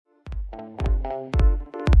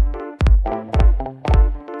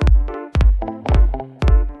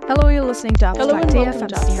Hello, you're listening to Abstract and AF. welcome I'm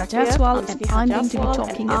to Sneha Abstract AF. Jaiswal, I'm and Sneha I'm going to be Jaiswal,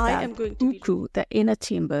 talking and I about am going to be- Ooku, the Inner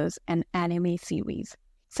Chambers, an anime series.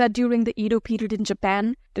 Set during the Edo period in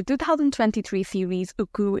Japan, the 2023 series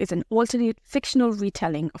Ooku is an alternate fictional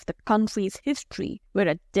retelling of the country's history, where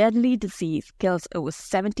a deadly disease kills over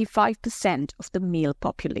 75% of the male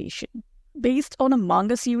population. Based on a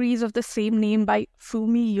manga series of the same name by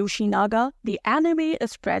Fumi Yoshinaga, the anime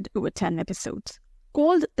is spread over 10 episodes.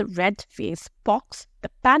 Called the Red Face Pox, the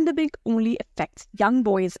pandemic only affects young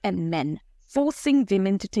boys and men, forcing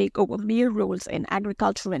women to take over male roles in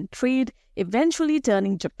agriculture and trade, eventually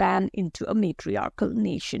turning Japan into a matriarchal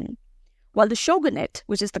nation. While the shogunate,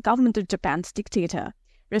 which is the government of Japan's dictator,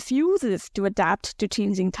 refuses to adapt to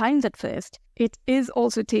changing times at first, it is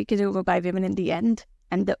also taken over by women in the end.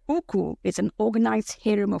 And the Ooku is an organized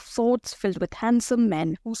harem of swords filled with handsome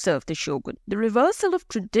men who serve the shogun. The reversal of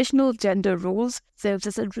traditional gender roles serves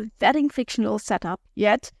as a riveting fictional setup,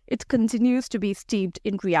 yet it continues to be steeped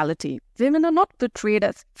in reality. Women are not portrayed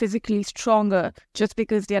as physically stronger just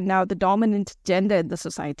because they are now the dominant gender in the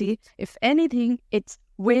society. If anything, it's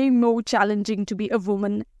way more challenging to be a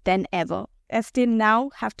woman than ever, as they now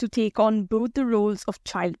have to take on both the roles of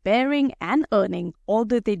childbearing and earning,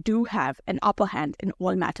 although they do have an upper hand in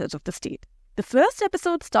all matters of the state. The first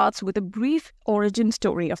episode starts with a brief origin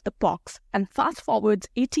story of the pox and fast forwards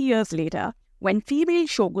 80 years later, when female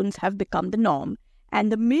shoguns have become the norm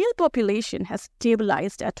and the male population has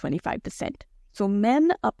stabilized at 25%. So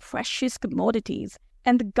men are precious commodities,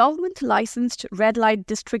 and the government-licensed red light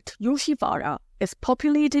district Yoshiwara is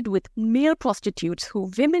populated with male prostitutes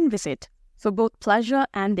who women visit for both pleasure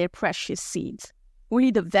and their precious seeds. Only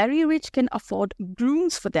the very rich can afford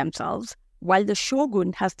grooms for themselves, while the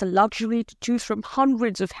shogun has the luxury to choose from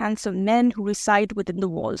hundreds of handsome men who reside within the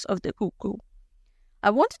walls of the Ooku. I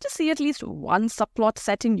wanted to see at least one subplot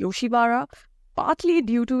set in Yoshiwara, partly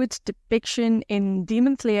due to its depiction in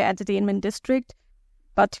Demon Slayer Entertainment District,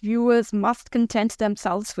 but viewers must content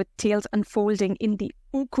themselves with tales unfolding in the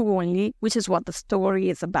Ooku only, which is what the story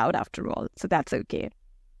is about after all, so that's okay.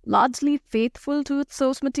 Largely faithful to its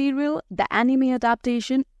source material, the anime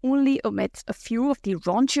adaptation only omits a few of the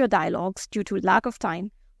raunchier dialogues due to lack of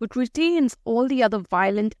time, but retains all the other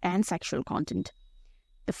violent and sexual content.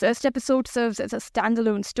 The first episode serves as a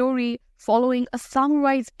standalone story, following a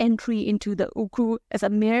samurai's entry into the Ooku as a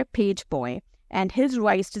mere page boy, and his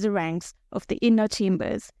rise to the ranks of the Inner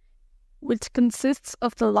Chambers, which consists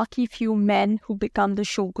of the lucky few men who become the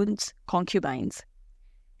shogun's concubines.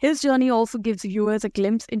 His journey also gives viewers a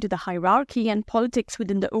glimpse into the hierarchy and politics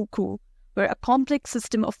within the Ooku, where a complex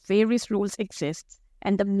system of various roles exists,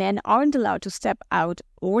 and the men aren't allowed to step out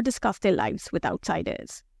or discuss their lives with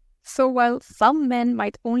outsiders. So while some men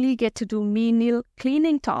might only get to do menial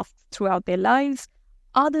cleaning tasks throughout their lives,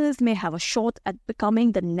 others may have a shot at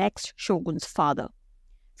becoming the next shogun's father.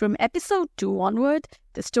 From episode 2 onward,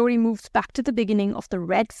 the story moves back to the beginning of the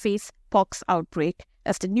Red Face Pox outbreak,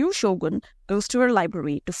 as the new shogun goes to her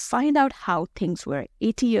library to find out how things were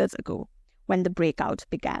 80 years ago when the breakout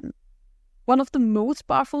began. One of the most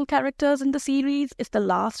powerful characters in the series is the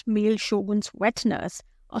last male shogun's wet nurse,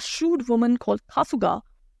 a shrewd woman called Kasuga,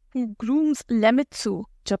 who grooms Iemitsu,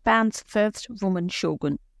 Japan's first woman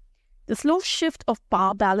shogun. The slow shift of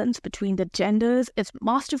power balance between the genders is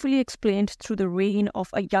masterfully explained through the reign of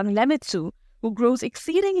a young Iemitsu who grows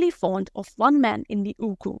exceedingly fond of one man in the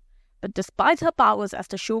Ooku. But despite her powers as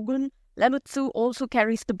the shogun, Iemitsu also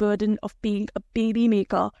carries the burden of being a baby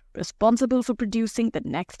maker responsible for producing the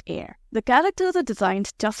next heir. The characters are designed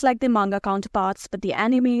just like their manga counterparts, but the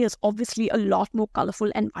anime is obviously a lot more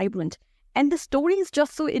colorful and vibrant. And the story is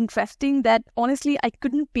just so interesting that honestly I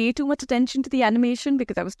couldn't pay too much attention to the animation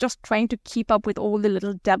because I was just trying to keep up with all the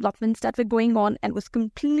little developments that were going on and was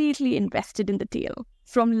completely invested in the tale.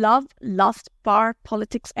 From love, lust, power,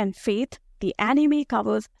 politics and faith, the anime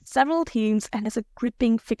covers several themes and is a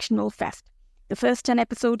gripping fictional fest. The first 10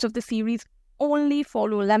 episodes of the series only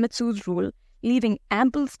follow Iemitsu's rule, leaving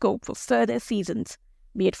ample scope for further seasons.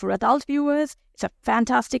 Made for adult viewers, it's a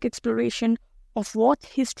fantastic exploration of what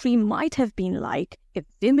history might have been like if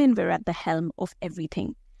women were at the helm of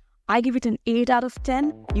everything. I give it an 8 out of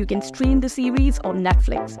 10. You can stream the series on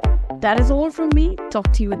Netflix. That is all from me.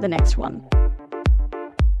 Talk to you in the next one.